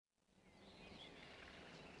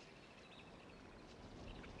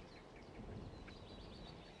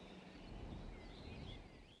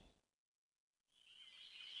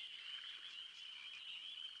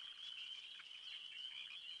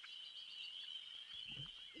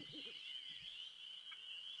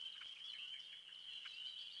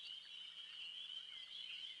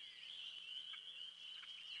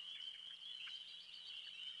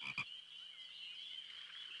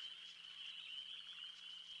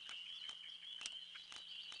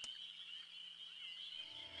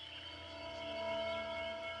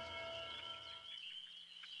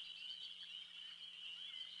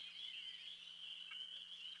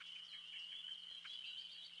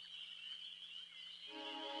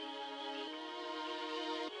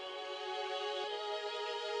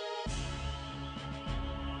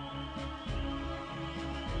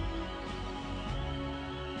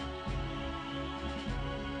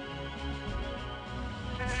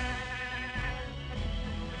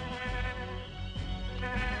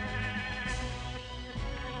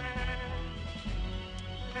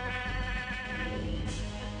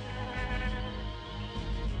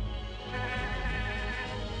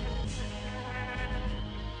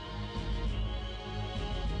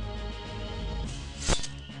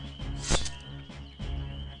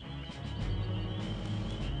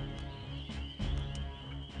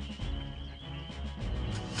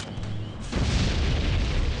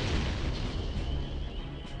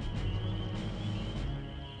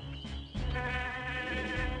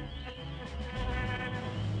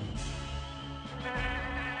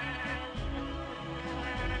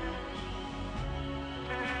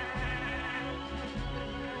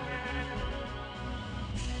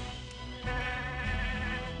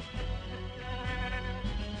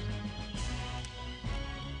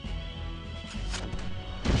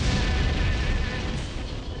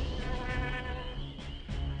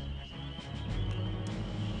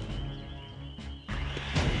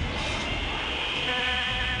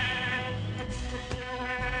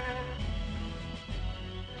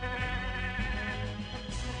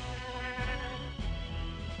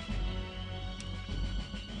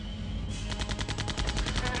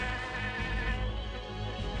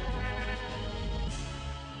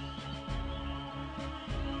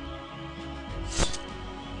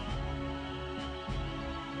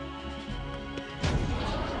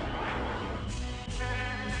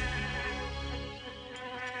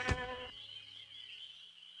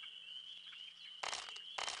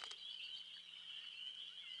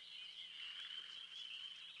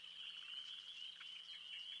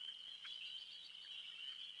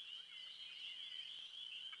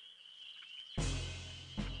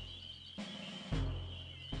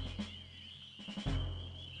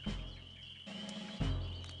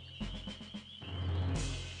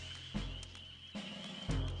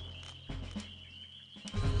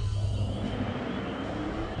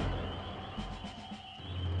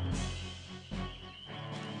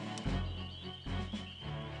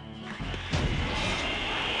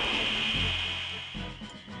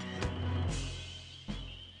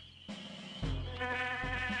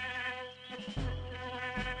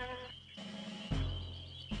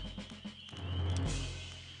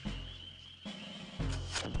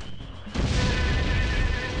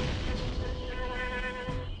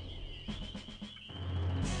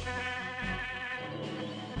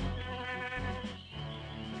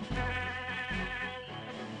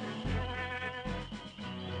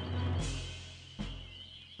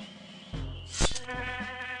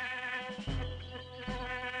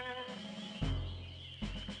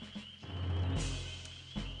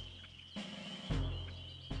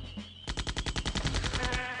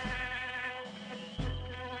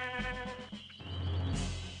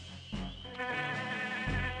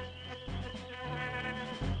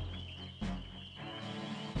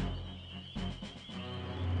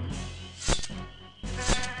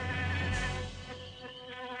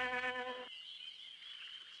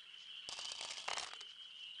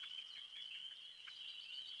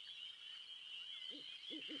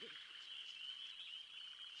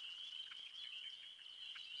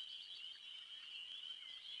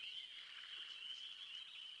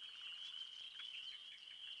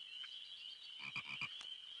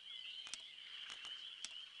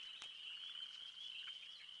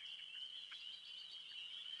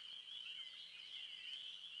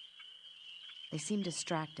They seem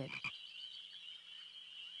distracted.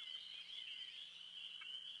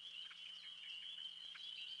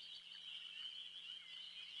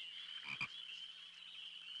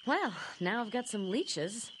 Well, now I've got some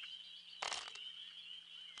leeches.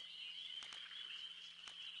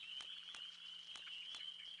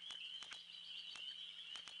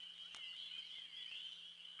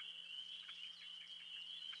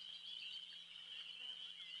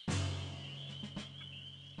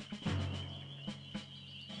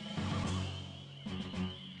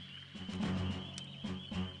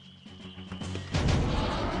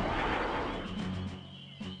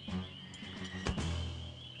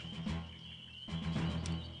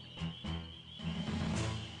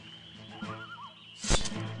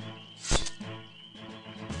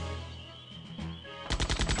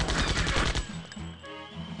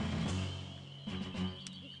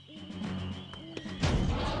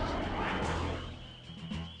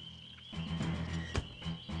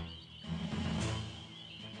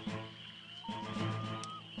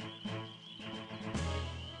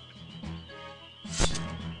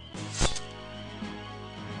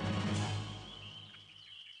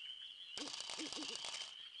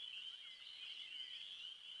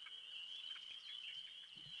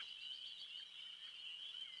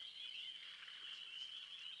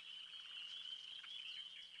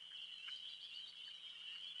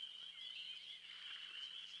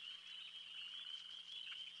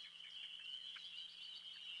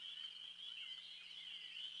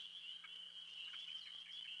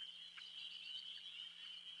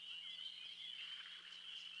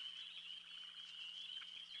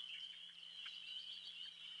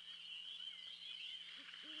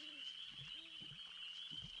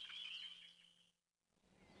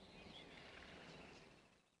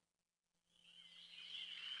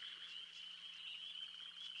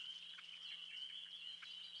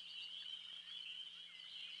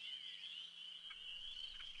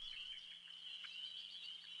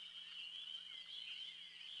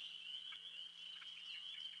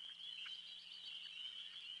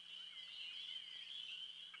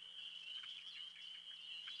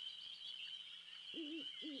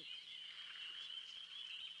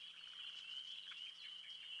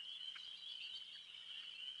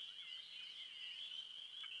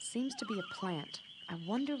 Seems to be a plant. I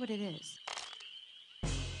wonder what it is.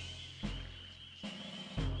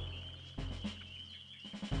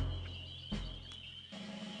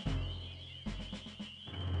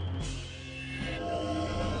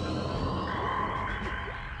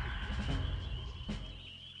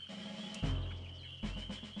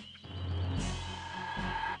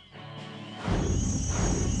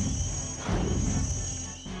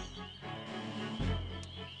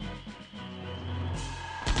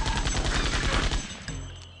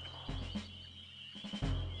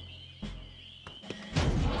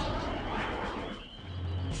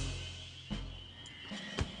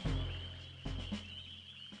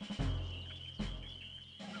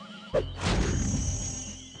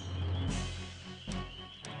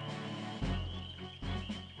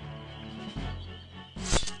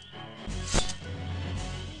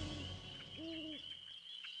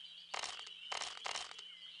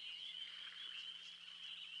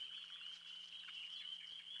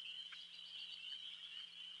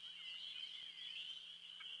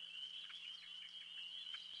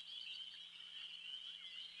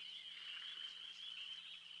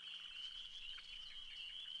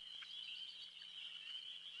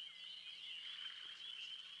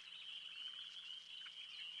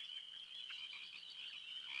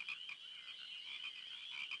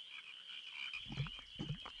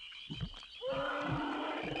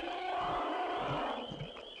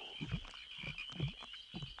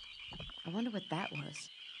 I wonder what that was.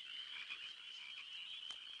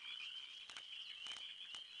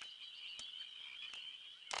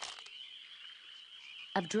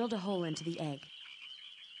 I've drilled a hole into the egg.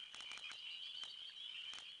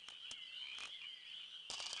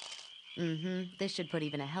 This should put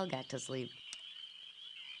even a Helgak to sleep.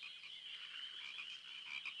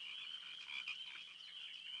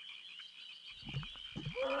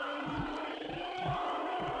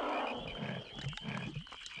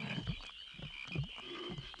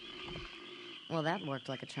 Well, that worked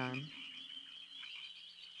like a charm.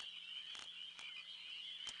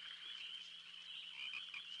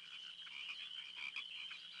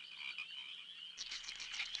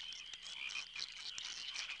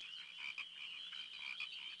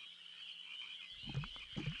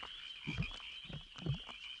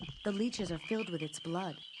 The leeches are filled with its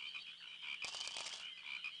blood.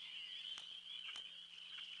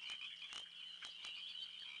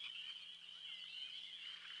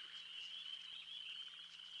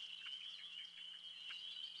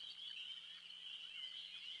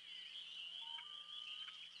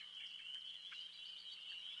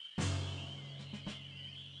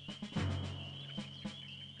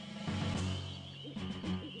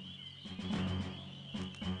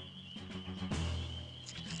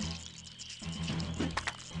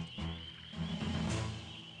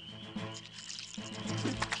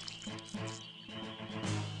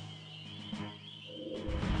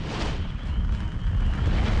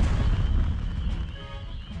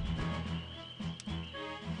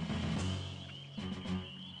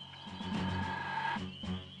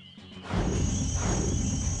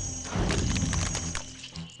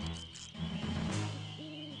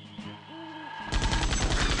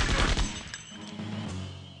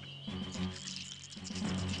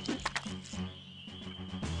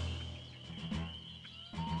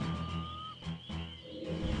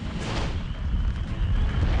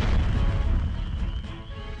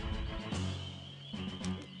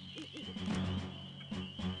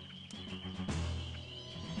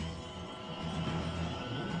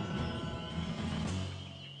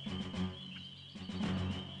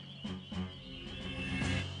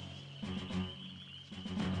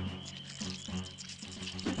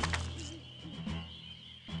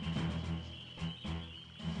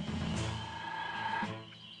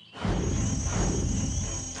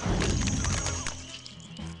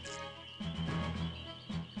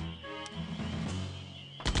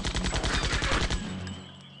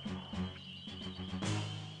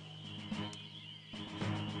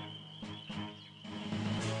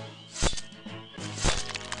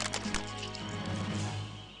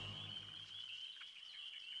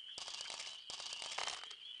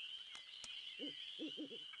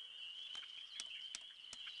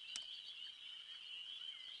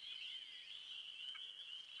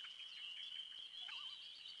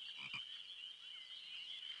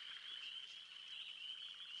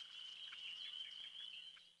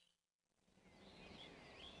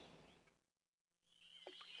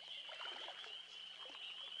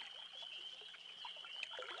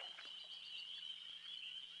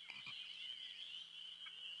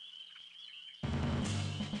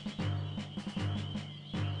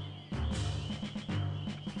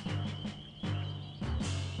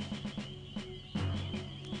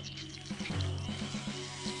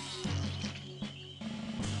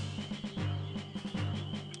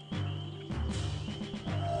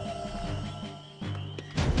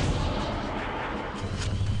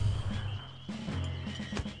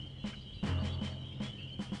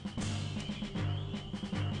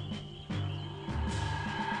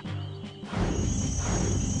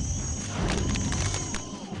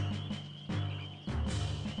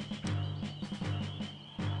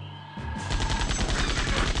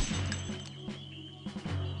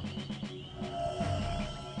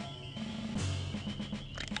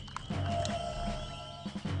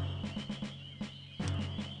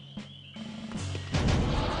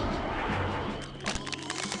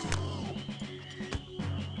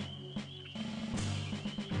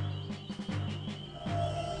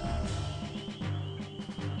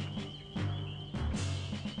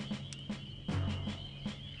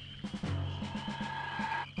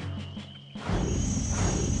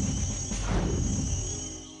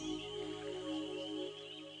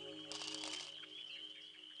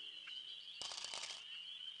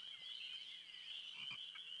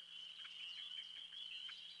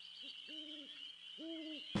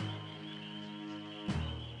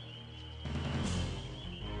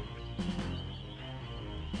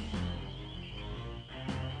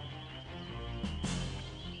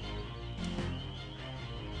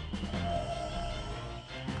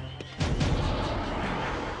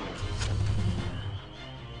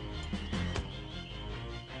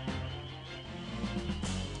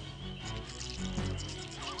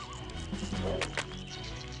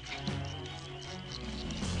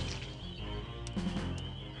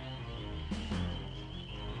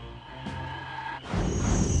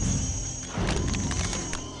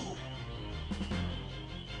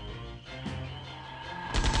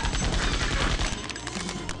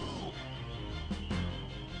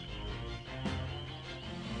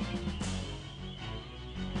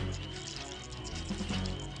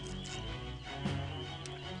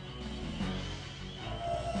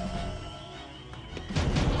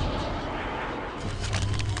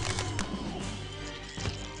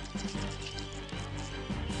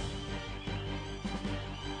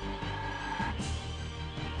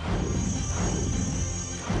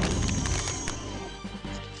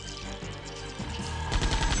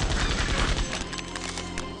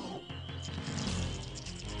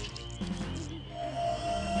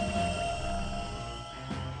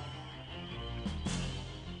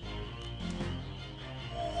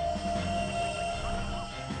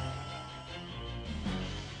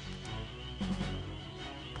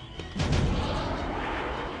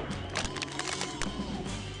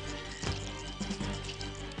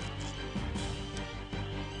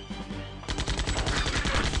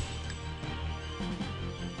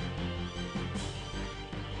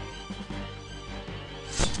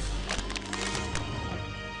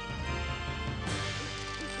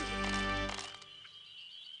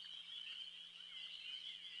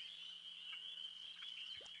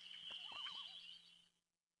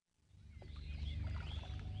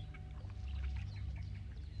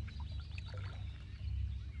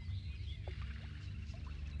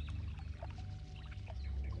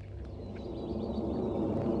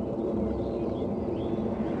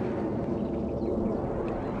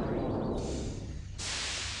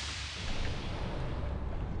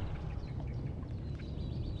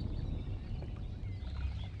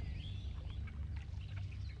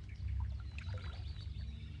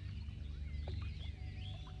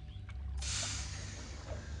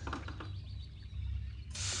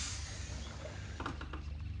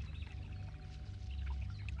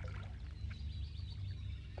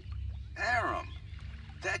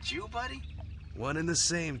 that you, buddy? One and the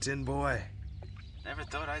same, Tin Boy. Never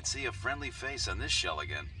thought I'd see a friendly face on this shell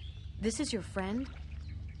again. This is your friend?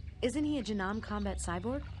 Isn't he a Janam combat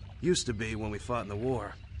cyborg? Used to be when we fought in the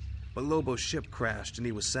war. But Lobo's ship crashed and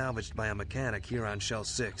he was salvaged by a mechanic here on Shell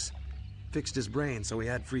 6. Fixed his brain so he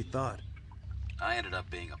had free thought. I ended up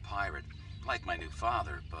being a pirate, like my new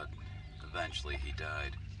father, but eventually he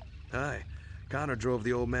died. Aye. Connor drove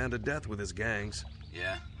the old man to death with his gangs.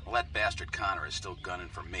 Yeah? Well, that bastard Connor is still gunning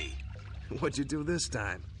for me. What'd you do this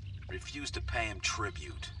time? Refused to pay him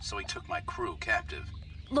tribute, so he took my crew captive.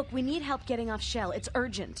 Look, we need help getting off Shell. It's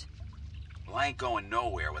urgent. Well, I ain't going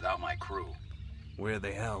nowhere without my crew. Where are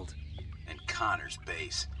they held? In Connor's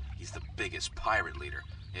base. He's the biggest pirate leader.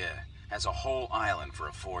 Yeah, has a whole island for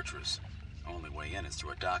a fortress. Only way in is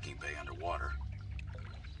through a docking bay underwater.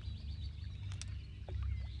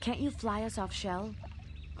 Can't you fly us off Shell?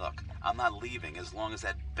 Look, I'm not leaving as long as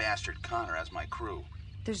that bastard Connor has my crew.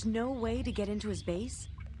 There's no way to get into his base?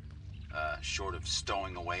 Short of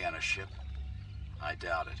stowing away on a ship? I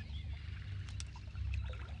doubt it.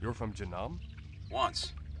 You're from Janam?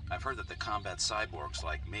 Once. I've heard that the combat cyborgs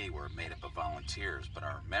like me were made up of volunteers, but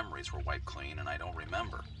our memories were wiped clean and I don't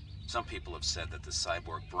remember. Some people have said that the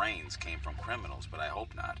cyborg brains came from criminals, but I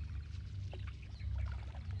hope not.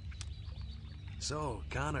 So,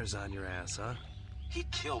 Connor's on your ass, huh? He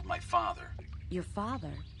killed my father. Your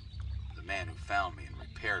father? The man who found me and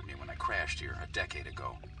repaired me when I crashed here a decade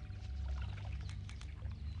ago.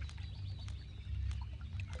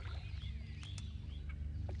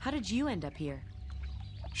 How did you end up here?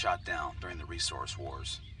 Shot down during the resource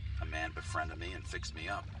wars. A man befriended me and fixed me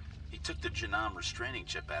up. He took the Janam restraining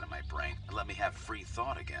chip out of my brain and let me have free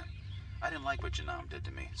thought again. I didn't like what Janam did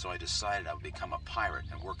to me, so I decided I would become a pirate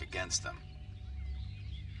and work against them.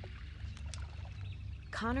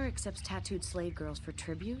 Connor accepts tattooed slave girls for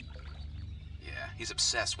tribute? Yeah, he's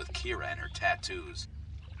obsessed with Kira and her tattoos.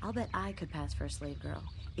 I'll bet I could pass for a slave girl.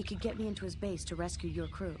 It could get me into his base to rescue your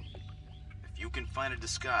crew. If you can find a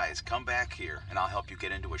disguise, come back here, and I'll help you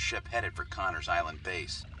get into a ship headed for Connor's island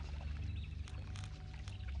base.